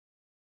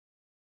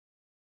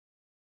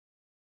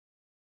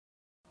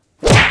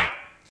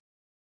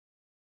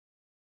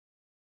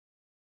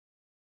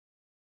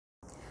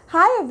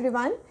Hi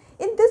everyone,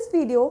 in this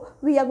video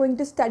we are going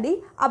to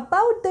study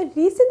about the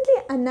recently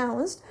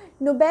announced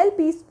Nobel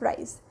Peace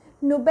Prize.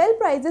 Nobel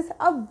Prizes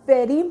are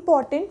very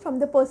important from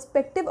the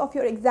perspective of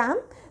your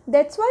exam.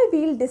 That's why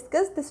we will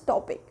discuss this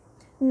topic.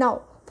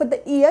 Now, for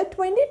the year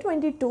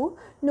 2022,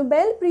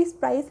 Nobel Peace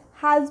Prize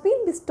has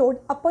been bestowed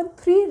upon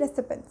three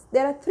recipients.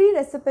 There are three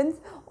recipients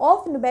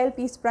of Nobel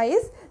Peace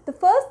Prize. The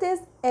first is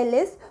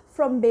LS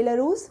from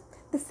Belarus.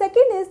 The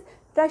second is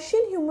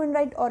Russian Human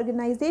Rights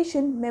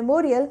Organization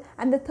Memorial,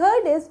 and the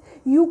third is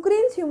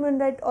Ukraine's Human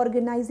Rights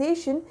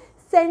Organization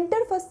Center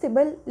for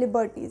Civil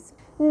Liberties.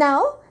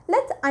 Now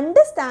let's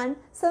understand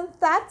some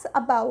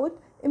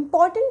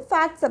important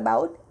facts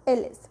about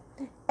Ellis.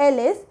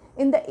 Ellis,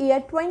 in the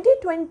year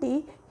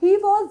 2020, he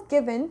was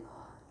given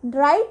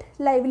Right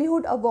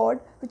Livelihood Award,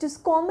 which is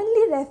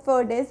commonly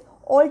referred as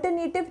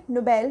Alternative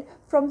Nobel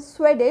from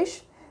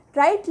Swedish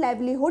Right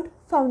Livelihood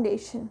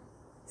Foundation.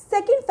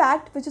 Second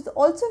fact, which is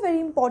also very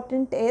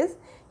important, is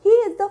he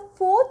is the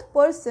fourth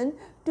person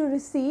to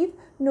receive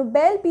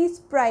Nobel Peace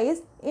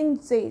Prize in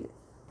jail.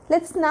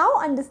 Let's now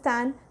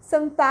understand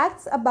some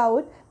facts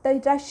about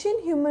the Russian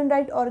Human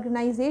Rights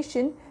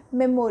Organization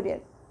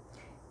Memorial.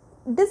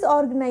 This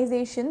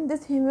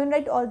human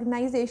rights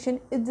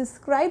organization is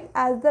described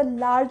as the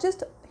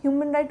largest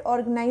human rights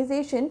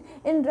organization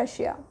in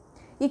Russia.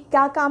 ये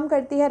क्या काम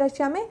करती है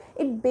Russia में?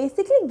 It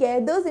basically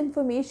gathers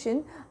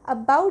information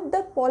about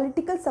the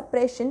political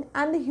suppression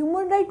and the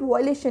human right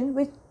violation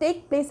which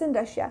take place in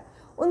Russia.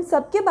 उन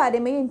सब के बारे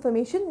में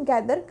information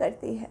gather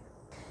करती है.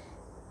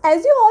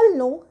 As you all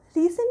know,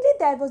 recently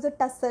there was a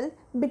tussle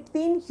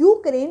between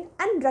Ukraine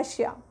and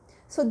Russia.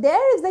 So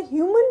there is a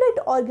human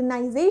rights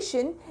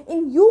organization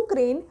in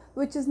Ukraine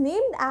which is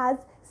named as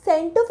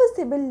Center for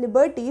Civil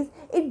Liberties.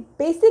 It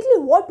basically,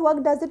 what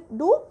work does it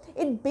do?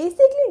 It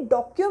basically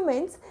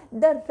documents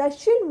the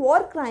Russian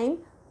war crime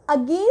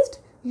against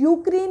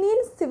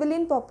Ukrainian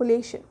civilian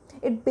population.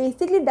 It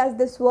basically does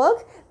this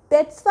work.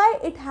 That's why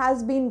it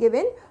has been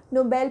given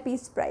Nobel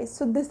Peace Prize.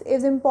 So this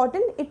is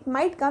important. It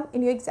might come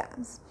in your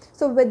exams.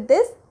 So with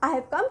this, I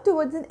have come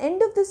towards the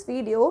end of this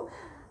video.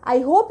 I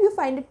hope you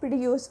find it pretty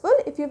useful.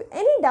 If you have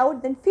any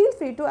doubt, then feel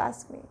free to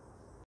ask me.